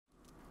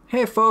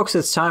Hey folks,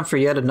 it's time for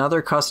yet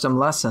another custom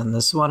lesson.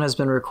 This one has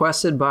been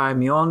requested by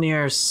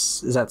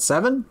MJOLNRVll, is that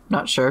 7?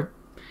 Not sure.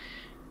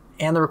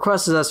 And the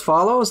request is as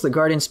follows. The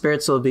guardian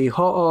spirits will be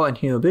Ho-Oh and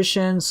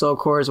Hyobishin. Soul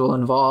cores will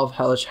involve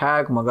Hellish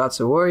Hag,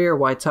 Magatsu Warrior,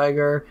 White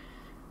Tiger,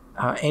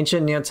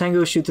 Ancient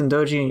Niotengu, Shuten,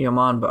 Doji, and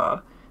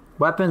Yamanba.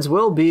 Weapons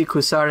will be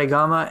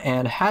Kusarigama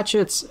and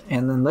Hatchets,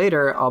 and then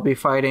later I'll be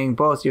fighting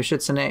both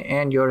Yoshitsune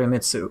and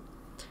Yorimitsu.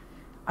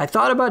 I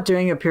thought about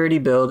doing a purity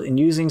build and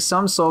using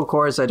some soul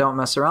cores I don't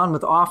mess around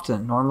with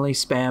often, normally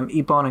spam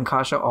Ippon and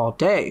Kasha all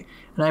day,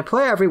 and I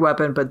play every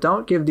weapon but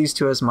don't give these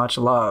two as much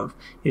love.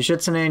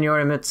 Yoshitsune and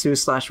Yorimitsu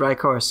 /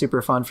 Raiko are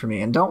super fun for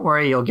me, and don't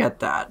worry, you'll get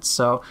that.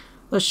 So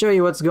let's show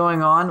you what's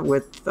going on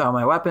with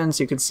my weapons.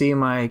 You can see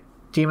my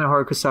Demon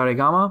Horde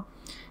Kusarigama.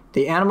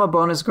 The Anima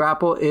bonus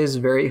grapple is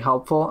very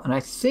helpful, and I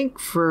think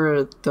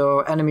for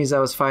the enemies I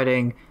was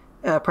fighting,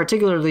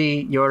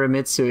 particularly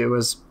Yorimitsu, it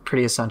was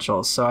pretty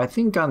essential. So I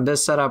think on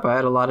this setup I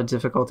had a lot of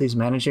difficulties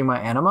managing my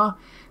anima,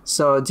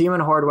 so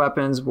Demon Horde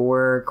weapons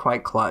were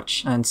quite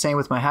clutch. And same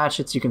with my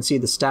hatchets, you can see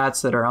the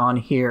stats that are on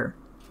here.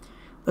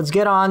 Let's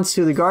get on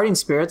to the guardian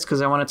spirits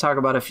because I want to talk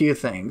about a few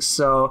things.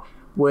 So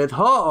with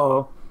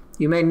Ho-Oh,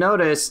 you may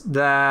notice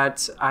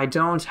that I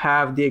don't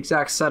have the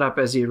exact setup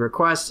as you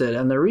requested,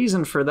 and the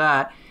reason for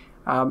that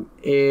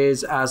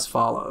is as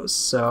follows.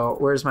 So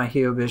where's my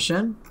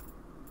Hyobishin?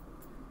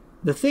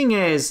 The thing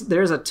is,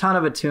 there's a ton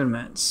of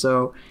attunement.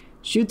 So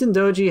Shuten,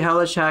 Doji,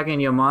 Hellish, Hag,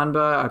 and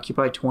Yamanba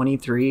occupy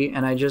 23,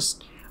 and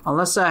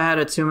unless I had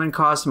attunement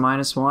cost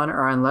 -1,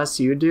 or unless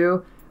you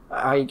do,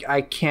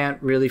 I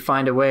can't really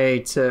find a way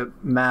to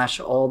mash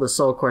all the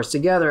soul cores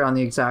together on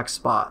the exact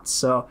spots.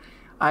 So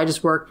I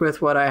just worked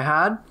with what I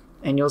had,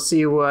 and you'll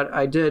see what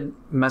I did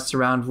mess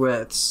around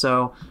with.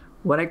 So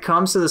when it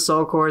comes to the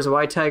soul cores,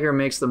 White Tiger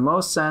makes the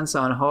most sense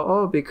on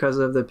Ho-Oh because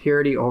of the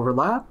purity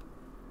overlap.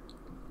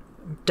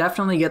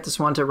 Definitely get this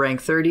one to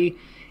rank 30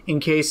 in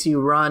case you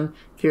run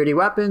purity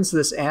weapons.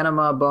 This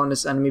anima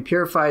bonus enemy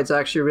purify is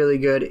actually really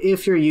good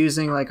if you're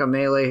using like a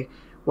melee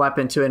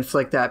weapon to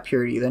inflict that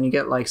purity. Then you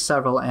get like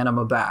several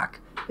anima back.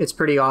 It's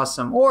pretty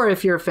awesome. Or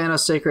if you're a fan of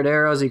sacred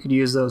arrows, you could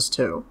use those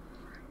too.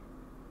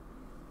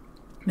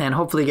 And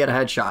hopefully get a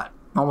headshot.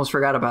 Almost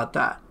forgot about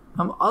that.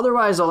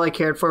 Otherwise, all I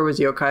cared for was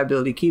yokai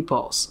ability Key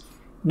Pulse.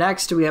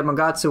 Next, we have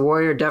Magatsu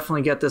Warrior.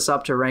 Definitely get this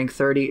up to rank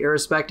 30,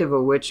 irrespective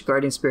of which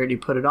Guardian Spirit you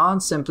put it on,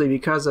 simply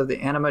because of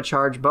the Anima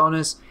Charge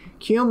bonus,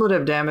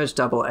 cumulative damage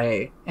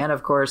AA. And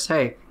of course,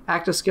 hey,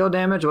 active skill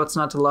damage, what's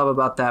not to love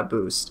about that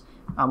boost?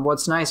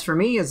 What's nice for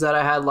me is that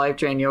I had Life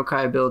Drain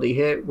Yokai ability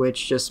hit,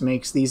 which just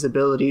makes these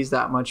abilities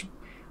that much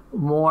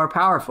more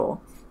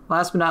powerful.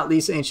 Last but not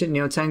least, Ancient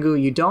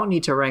Nyotengu. You don't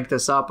need to rank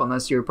this up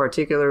unless you're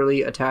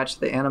particularly attached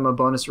to the Anima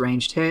bonus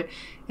ranged hit,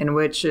 in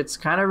which it's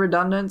kind of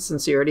redundant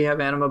since you already have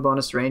Anima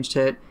bonus ranged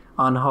hit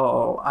on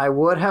Ho-Oh. I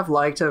would have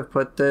liked to have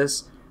put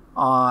this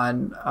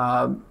on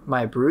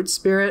my Brute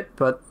Spirit,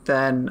 but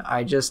then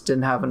I just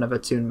didn't have enough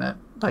attunement.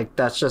 Like,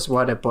 that's just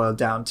what it boiled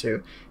down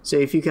to. So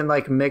if you can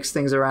like mix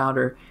things around,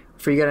 or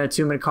if you get an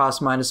attunement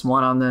cost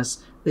 -1 on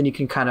this, then you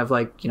can kind of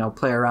like, you know,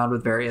 play around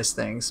with various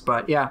things.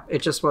 But yeah,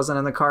 it just wasn't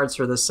in the cards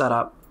for this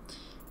setup.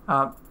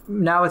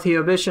 Now with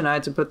Hyobishin, I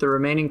had to put the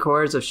remaining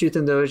cores of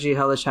Shuten, Doji,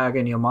 Hellish, Hag,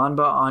 and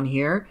Yamanba on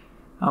here.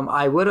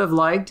 I would have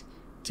liked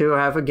to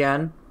have,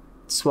 again,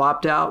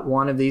 swapped out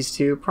one of these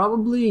two,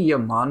 probably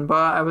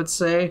Yamanba, I would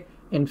say,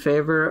 in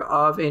favor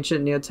of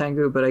Ancient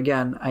Niotengu, but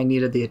again, I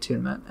needed the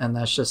attunement, and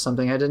that's just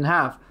something I didn't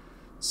have.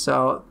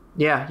 So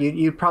yeah,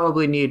 you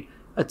probably need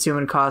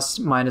attunement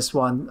cost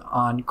 -1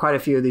 on quite a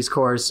few of these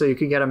cores, so you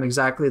can get them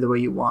exactly the way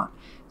you want.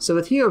 So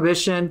with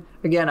Hyobishin,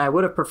 again, I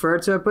would have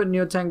preferred to have put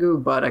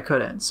Nyotengu, but I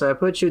couldn't. So I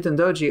put Shuten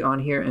Doji on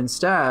here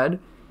instead.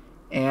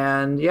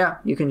 And yeah,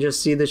 you can just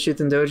see the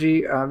Shuten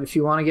Doji. If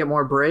you want to get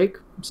more break,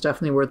 it's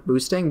definitely worth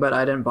boosting, but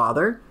I didn't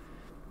bother.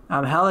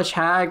 Hellish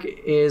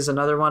Hag is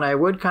another one I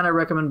would kind of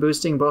recommend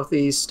boosting. Both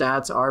these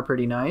stats are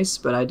pretty nice,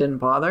 but I didn't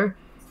bother.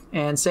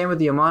 And same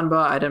with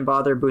Yamanba, I didn't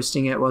bother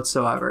boosting it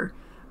whatsoever.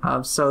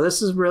 So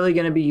this is really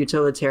going to be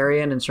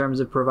utilitarian in terms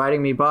of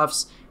providing me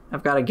buffs.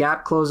 I've got a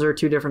gap closer,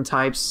 2 different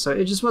types, so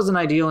it just wasn't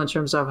ideal in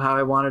terms of how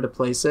I wanted to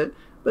place it,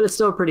 but it's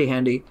still pretty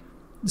handy.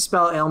 The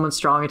spell Ailment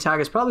Strong Attack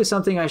is probably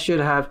something I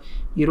should have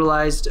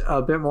utilized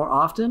a bit more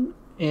often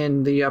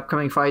in the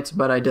upcoming fights,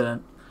 but I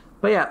didn't.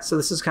 But yeah, so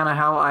this is kind of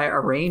how I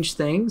arrange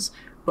things,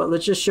 but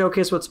let's just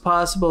showcase what's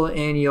possible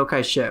in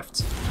Yokai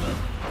Shift.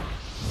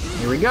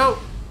 Here we go!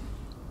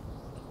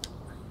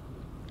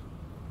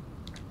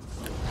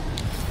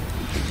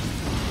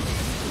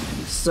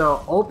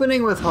 So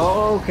opening with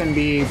Ho-Oh can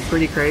be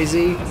pretty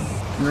crazy,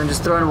 and then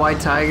just throw in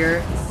White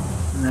Tiger,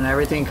 and then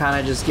everything kind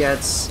of just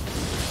gets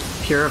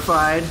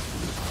purified.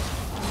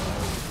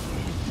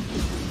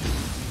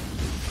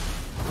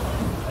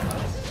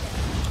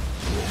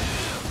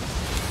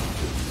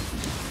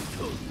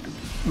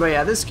 But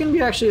yeah, this can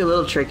be actually a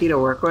little tricky to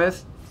work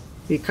with,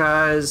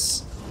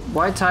 because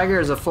White Tiger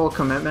is a full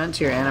commitment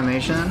to your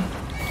animation.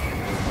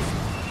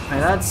 And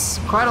that's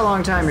quite a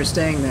long time you're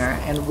staying there,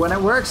 and when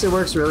it works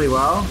really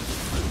well.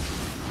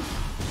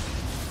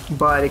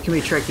 but it can be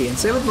tricky. And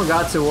same with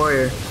Magatsu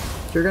Warrior.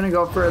 If you're gonna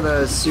go for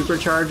the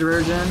supercharged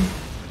version,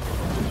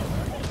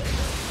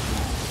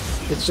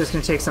 it's just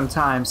gonna take some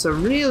time. So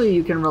really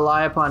you can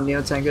rely upon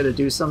Nyotengu to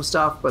do some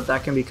stuff, but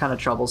that can be kind of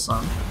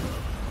troublesome.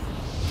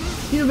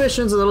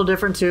 Hyobishin's a little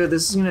different too.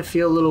 This is gonna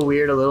feel a little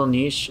weird, a little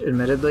niche,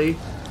 admittedly.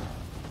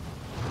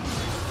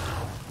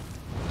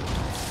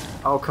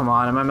 Oh, come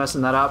on, am I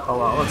messing that up? Oh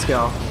well, let's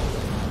go.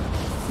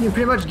 You can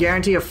pretty much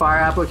guarantee a fire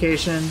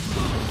application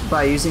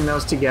by using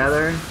those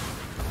together.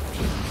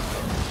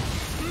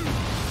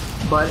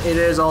 But it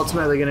is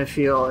ultimately going to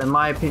feel, in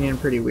my opinion,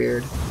 pretty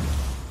weird.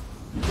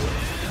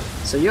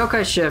 So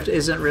Yokai Shift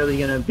isn't really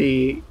going to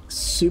be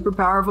super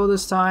powerful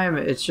this time.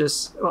 It's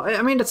just, well,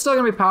 I mean, it's still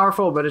going to be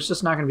powerful, but it's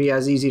just not going to be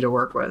as easy to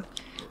work with.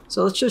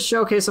 So let's just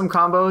showcase some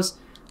combos.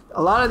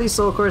 A lot of these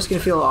soul cores can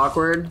feel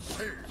awkward.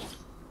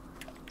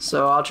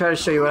 So I'll try to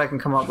show you what I can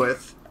come up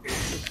with.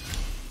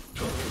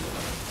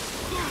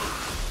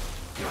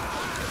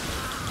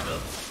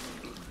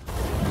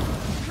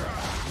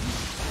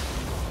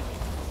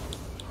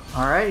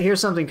 Alright, here's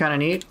something kind of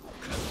neat.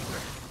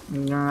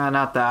 Nah,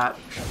 not that.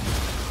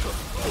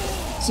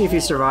 See if he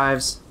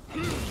survives.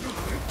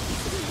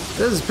 This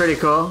is pretty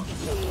cool.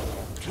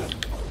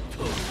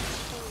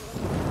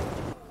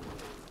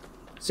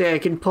 So yeah, you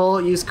can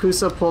use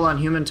Kusa pull on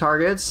human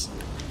targets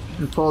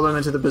and pull them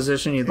into the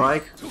position you'd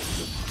like.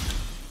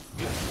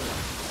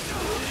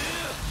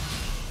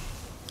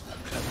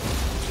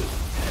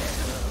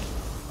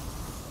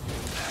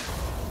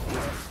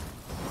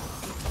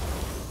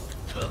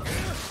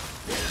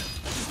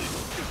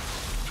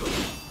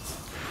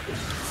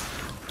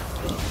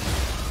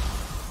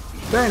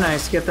 Very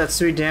nice, get that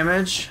sweet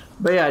damage.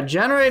 But yeah,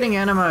 generating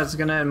anima is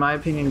gonna, in my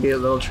opinion, be a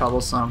little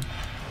troublesome.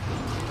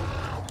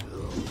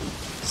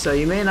 So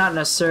you may not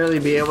necessarily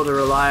be able to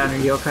rely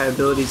on your yokai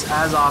abilities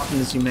as often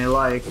as you may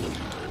like.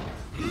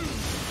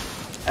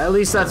 At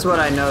least that's what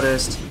I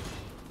noticed.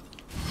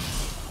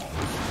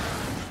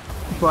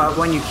 But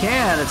when you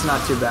can, it's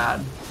not too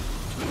bad.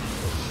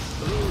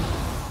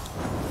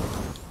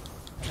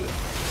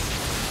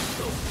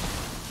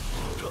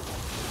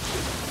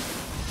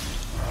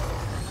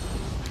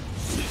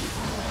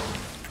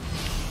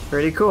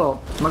 Pretty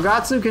cool.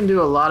 Magatsu can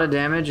do a lot of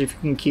damage if you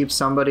can keep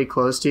somebody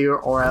close to you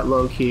or at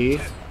low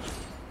key.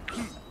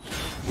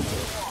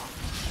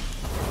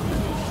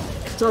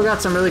 Still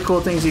got some really cool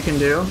things you can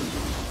do.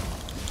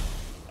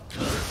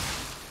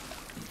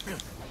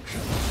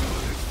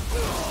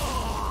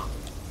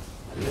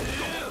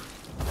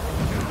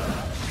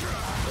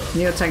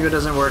 Nyotengu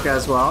doesn't work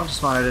as well,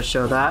 just wanted to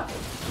show that.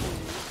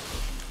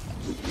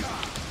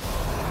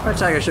 Our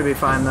tiger should be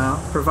fine though,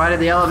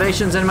 provided the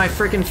elevation's in my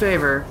freaking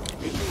favor.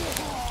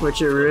 Which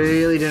it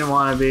really didn't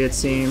want to be, it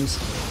seems.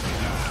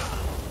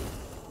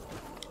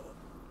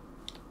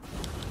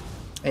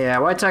 Yeah,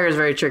 White Tiger is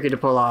very tricky to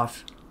pull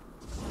off.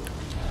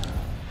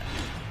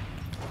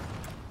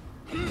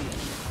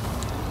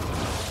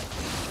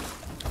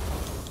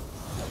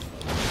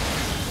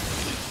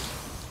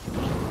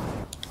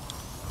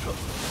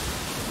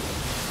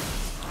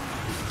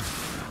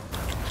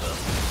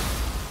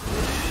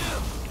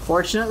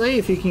 Fortunately,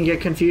 if you can get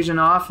Confusion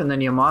off and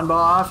then Yamanba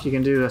off, you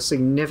can do a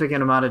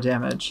significant amount of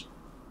damage.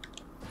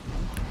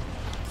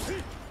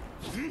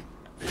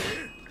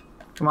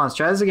 Come on, let's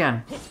try this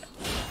again.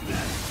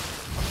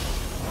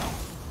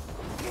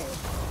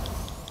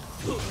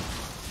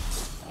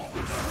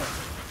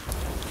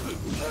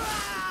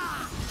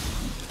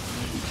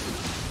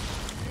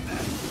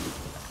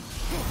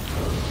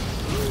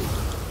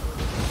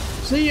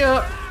 See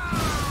ya!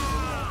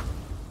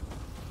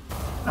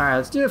 Alright,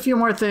 let's do a few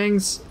more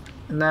things,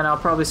 and then I'll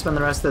probably spend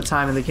the rest of the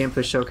time in the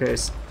gameplay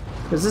showcase.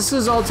 Because this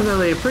is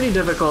ultimately pretty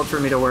difficult for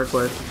me to work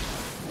with.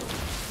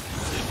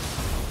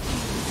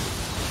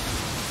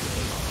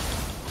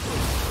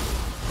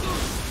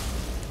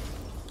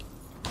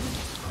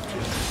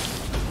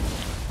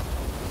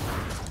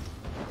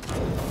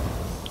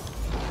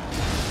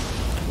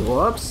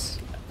 Whoops.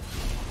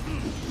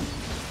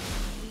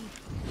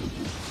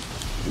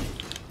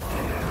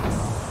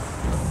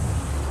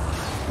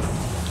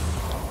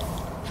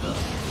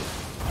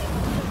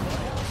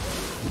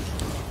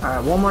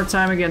 Alright, one more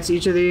time against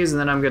each of these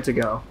and then I'm good to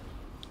go.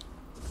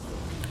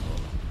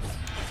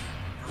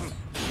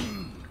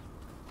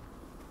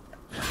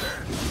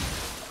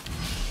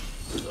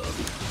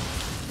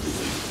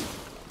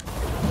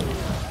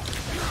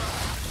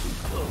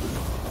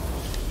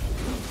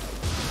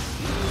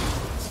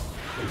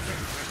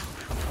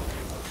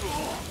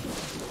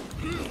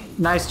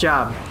 Nice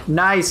job.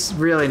 Nice,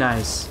 really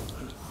nice.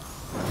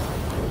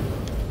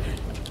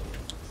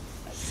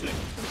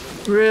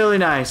 Really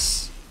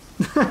nice.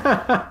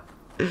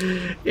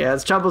 Yeah,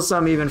 it's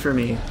troublesome even for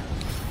me.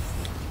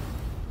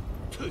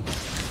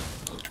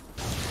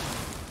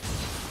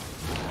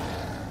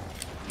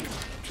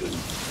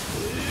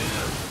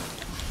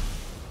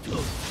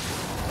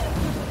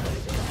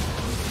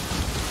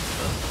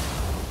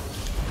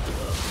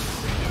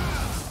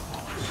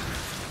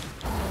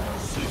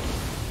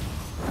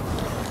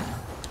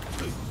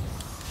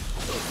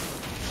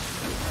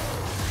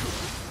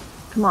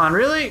 Come on,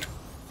 really?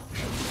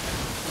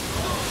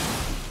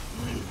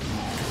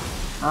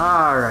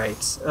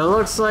 Alright, it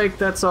looks like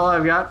that's all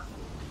I've got.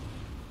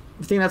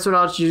 I think that's what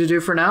I'll ask you to do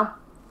for now.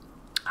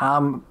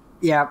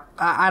 Yeah,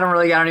 I don't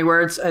really got any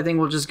words. I think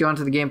we'll just go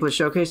into the gameplay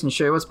showcase and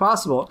show you what's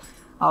possible.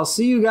 I'll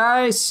see you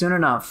guys soon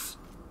enough.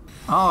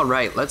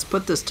 Alright, let's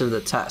put this to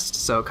the test.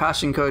 So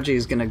Kashin Koji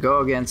is going to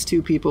go against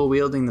two people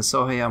wielding the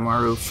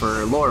Sohei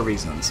for lore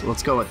reasons.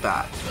 Let's go with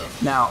that.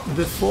 Now,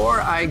 before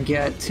I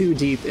get too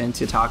deep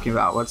into talking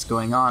about what's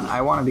going on,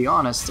 I want to be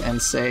honest and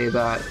say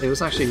that it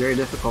was actually very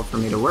difficult for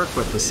me to work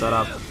with this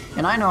setup.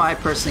 And I know I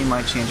personally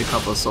might change a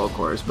couple of soul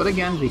cores, but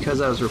again,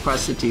 because I was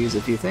requested to use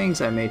a few things,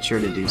 I made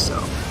sure to do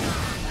so.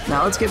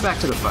 Now let's get back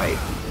to the fight.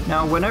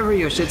 Now, whenever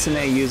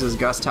Yoshitsune uses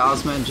Gust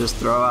Talisman, just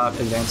throw out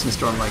Advancing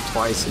Storm like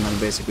twice and then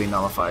basically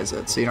nullifies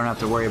it, so you don't have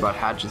to worry about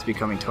Hatchets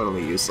becoming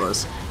totally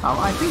useless.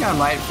 I think I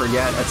might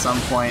forget at some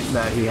point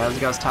that he has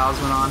Gust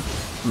Talisman on,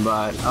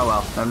 but oh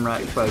well, I'm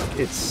right, like,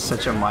 it's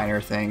such a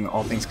minor thing,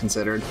 all things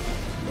considered.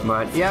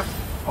 But yep,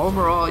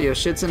 overall,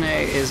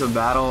 Yoshitsune is a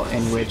battle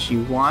in which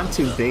you want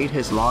to bait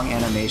his long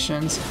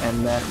animations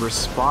and then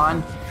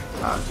respond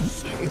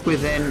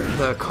within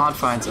the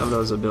confines of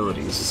those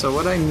abilities. So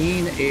what I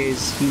mean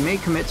is he may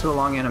commit to a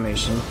long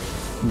animation,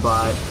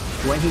 but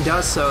when he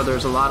does so,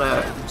 there's a lot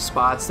of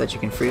spots that you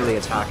can freely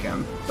attack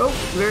him. Oh,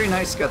 very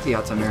nice, got the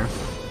Yatamir.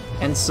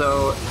 And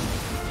so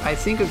I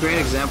think a great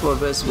example of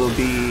this will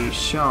be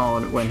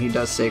shown when he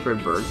does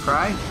Sacred Bird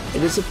Cry.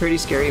 It is a pretty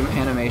scary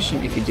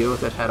animation if you deal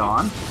with it head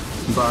on,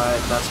 but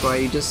that's why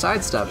you just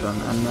sidestep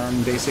him, and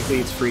then basically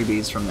it's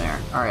freebies from there.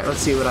 Alright,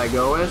 let's see what I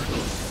go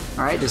with.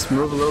 Alright, just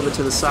move a little bit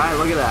to the side.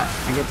 Look at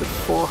that. I get the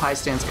full high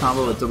stance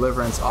combo with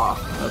Deliverance off.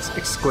 That's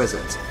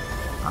exquisite.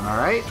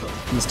 Alright,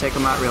 let's take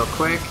them out real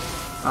quick.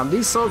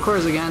 These soul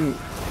cores, again,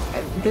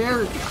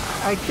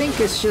 I think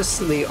it's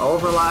just the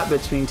overlap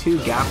between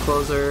two gap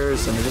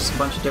closers and just a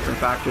bunch of different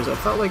factors. I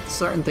felt like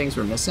certain things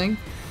were missing,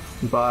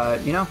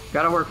 but, you know,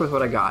 gotta work with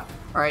what I got.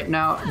 Alright,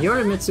 now,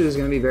 Yorimitsu is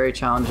going to be very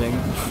challenging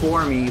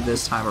for me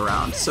this time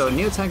around. So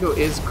Nyotengu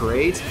is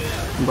great,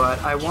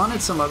 but I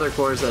wanted some other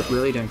cores that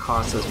really didn't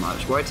cost as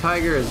much. White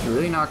Tiger is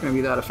really not going to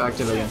be that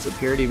effective against a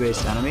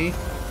purity-based enemy.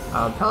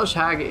 Hellish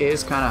Hag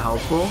is kind of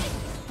helpful,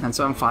 and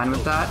so I'm fine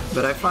with that,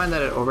 but I find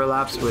that it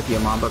overlaps with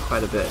Yamanba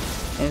quite a bit.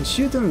 And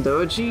Shuten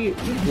Doji,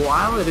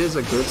 while it is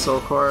a good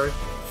soul core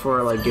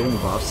for like giving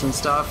buffs and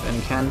stuff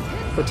and can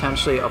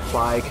potentially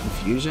apply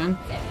confusion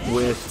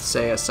with,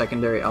 say, a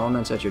secondary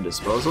element at your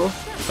disposal,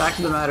 fact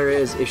of the matter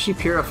is, if she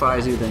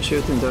purifies you, then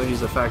Shuten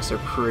Doji's effects are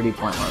pretty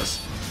pointless.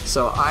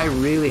 So I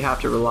really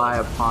have to rely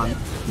upon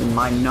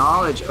my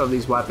knowledge of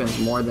these weapons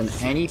more than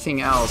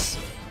anything else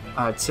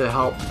to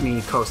help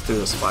me coast through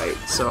this fight.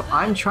 So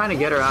I'm trying to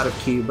get her out of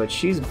key, but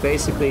she's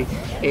basically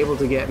able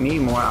to get me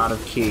more out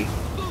of key.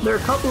 There are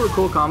a couple of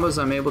cool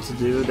combos I'm able to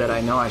do that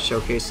I know I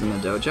showcased in the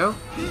dojo,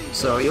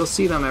 so you'll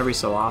see them every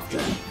so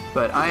often.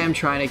 But I am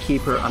trying to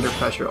keep her under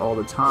pressure all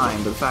the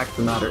time. The fact of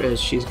the matter is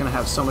she's going to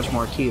have so much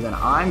more ki than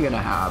I'm going to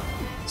have.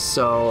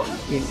 So,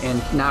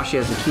 and now she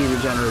has the ki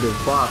regenerative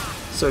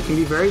buff, so it can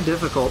be very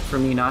difficult for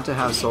me not to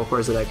have soul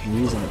cores that I can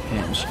use in a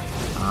pinch.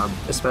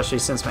 Especially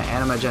since my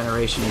anima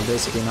generation is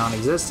basically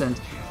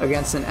non-existent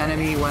against an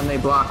enemy when they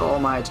block all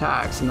my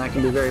attacks, and that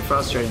can be very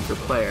frustrating for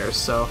players.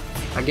 So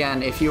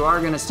again, if you are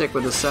going to stick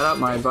with the setup,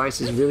 my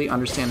advice is really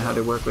understand how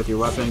to work with your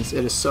weapons.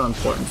 It is so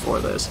important for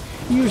this.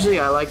 Usually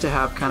I like to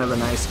have kind of a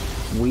nice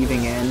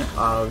weaving in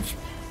of,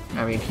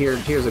 I mean,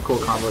 here's a cool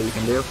combo you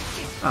can do.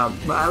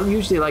 But I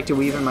usually like to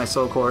weave in my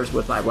soul cores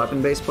with my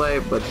weapon-based play,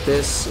 but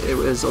it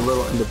was a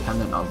little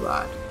independent of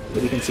that.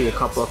 But you can see a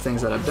couple of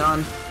things that I've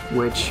done,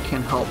 which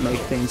can help make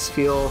things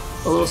feel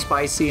a little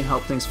spicy and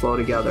help things flow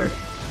together.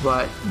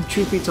 But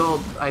truth be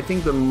told, I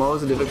think the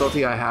most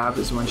difficulty I have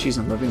is when she's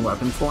in living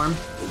weapon form,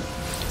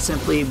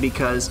 simply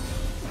because,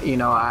 you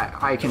know,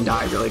 I can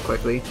die really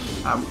quickly.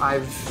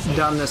 I've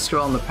done this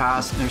scroll in the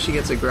past, and if she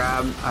gets a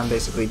grab, I'm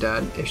basically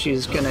dead. If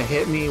she's gonna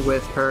hit me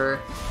with her,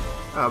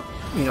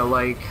 you know,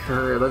 like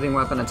her living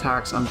weapon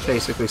attacks, I'm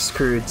basically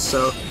screwed.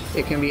 So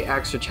it can be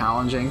extra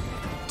challenging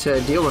to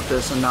deal with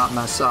this and not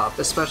mess up,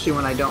 especially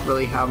when I don't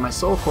really have my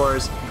soul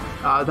cores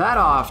that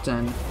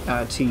often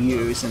to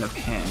use in a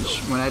pinch.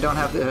 When I don't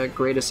have the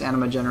greatest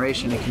anima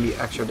generation, it can be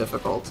extra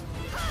difficult.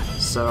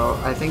 So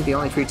I think the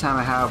only free time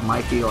I have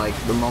might be like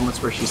the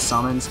moments where she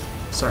summons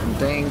certain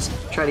things.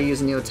 Try to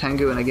use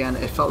Niotengu, and again,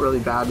 it felt really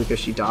bad because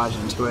she dodged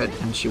into it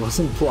and she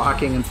wasn't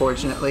blocking,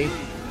 unfortunately.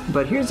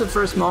 But here's the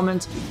first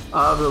moment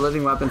of the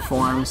living weapon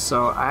form,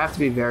 so I have to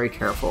be very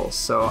careful.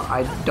 So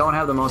I don't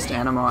have the most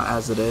anima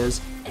as it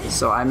is,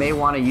 so I may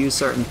want to use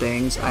certain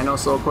things. I know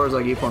soul cores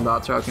like Ippon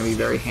Datsuo can be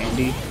very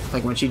handy.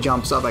 Like when she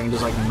jumps up, I can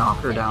just like knock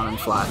her down and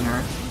flatten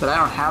her. But I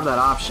don't have that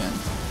option.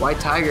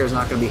 White Tiger is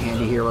not going to be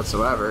handy here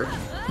whatsoever.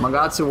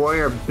 Magatsu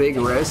Warrior, big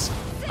risk.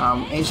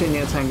 Ancient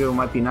Niotengu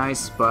might be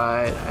nice,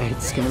 but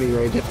it's going to be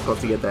very difficult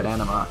to get that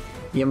anima.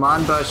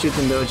 Yamanba,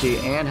 Shuten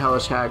Doji, and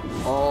Hellish Hag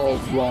all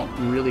won't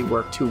really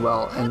work too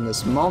well in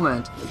this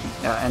moment,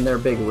 and they're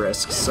big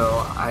risks.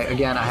 So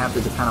again, I have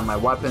to depend on my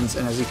weapons,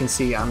 and as you can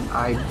see,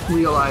 I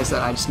realize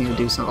that I just need to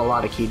do a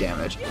lot of key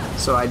damage.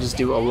 So I just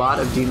do a lot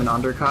of Demon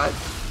Undercut,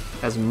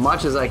 as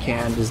much as I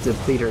can, just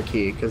deplete her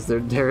ki, because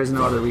there is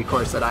no other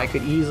recourse that I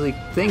could easily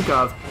think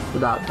of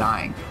without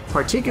dying,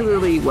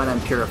 particularly when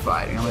I'm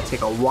purified, and I'm going to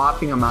take a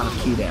whopping amount of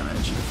ki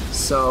damage.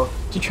 So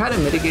to try to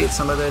mitigate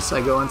some of this, I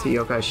go into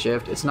Yokai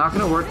Shift. It's not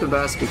going to work the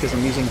best because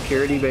I'm using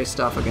purity-based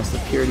stuff against the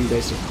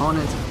purity-based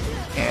opponent,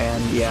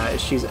 and yeah,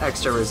 she's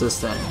extra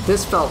resistant.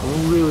 This felt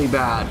really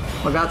bad.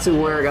 Magatsu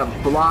Warrior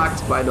got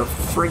blocked by the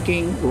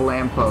freaking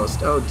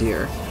lamppost. Oh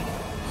dear.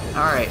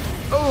 Alright.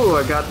 Oh,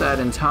 I got that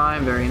in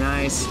time. Very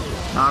nice.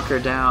 Knock her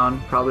down.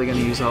 Probably going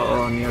to use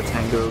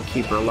Nyotengu,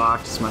 keep her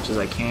locked as much as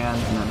I can,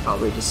 and then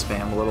probably just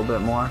spam a little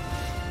bit more.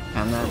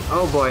 And then,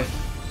 oh boy.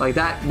 Like,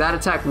 that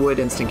attack would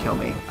instant kill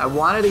me. I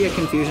wanted to get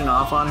Confusion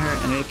off on her,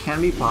 and it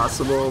can be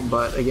possible,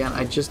 but again,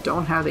 I just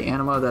don't have the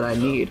anima that I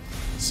need.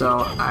 So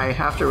I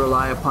have to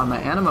rely upon my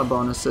anima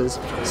bonuses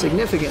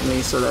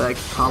significantly so that I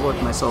can combo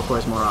with my Soul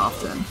Cores more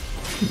often.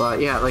 But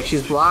yeah, like,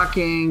 she's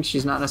blocking,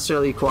 she's not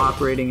necessarily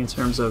cooperating in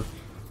terms of,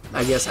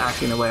 I guess,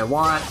 acting the way I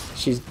want.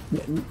 She's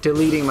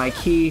deleting my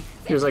ki.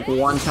 There's like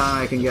one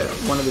time I can get,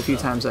 one of the few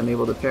times I'm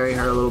able to parry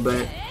her a little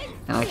bit,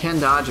 and I can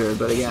dodge her,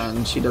 but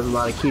again, she does a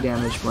lot of ki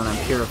damage when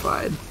I'm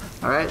purified.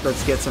 Alright,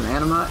 let's get some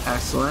anima.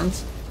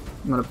 Excellent.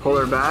 I'm going to pull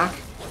her back,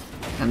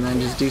 and then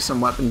just do some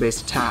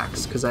weapon-based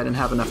attacks, because I didn't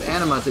have enough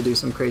anima to do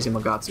some crazy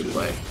Magatsu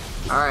play.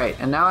 Alright,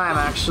 and now I'm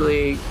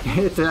actually,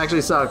 it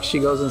actually sucks, she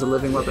goes into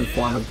living weapon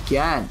form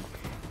again.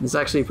 It's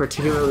actually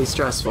particularly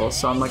stressful,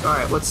 so I'm like,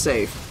 alright, what's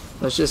safe?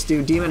 Let's just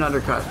do Demon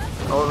Undercut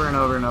over and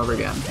over and over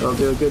again. It'll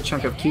do a good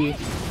chunk of ki,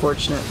 a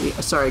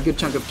good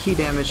chunk of ki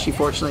damage. She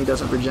fortunately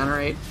doesn't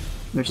regenerate,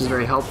 which is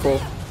very helpful.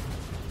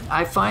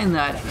 I find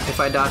that if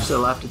I dodge to the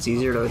left, it's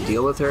easier to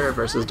deal with her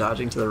versus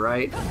dodging to the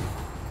right.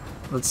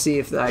 Let's see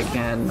if I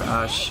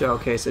can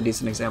showcase a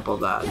decent example of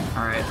that.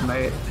 Alright,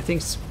 I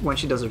think when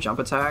she does her jump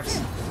attacks,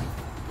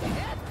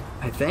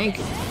 I think,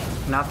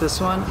 not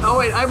this one. Oh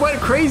wait, I went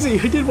crazy!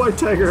 I did white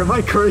tag her, am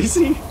I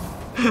crazy?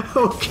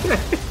 Okay.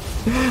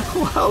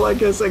 Well, I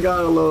guess I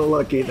got a little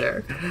lucky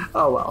there.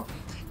 Oh well.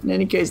 In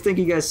any case, thank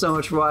you guys so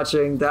much for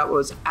watching. That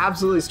was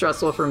absolutely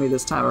stressful for me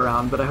this time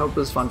around, but I hope it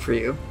was fun for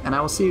you. And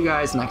I will see you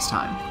guys next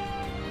time.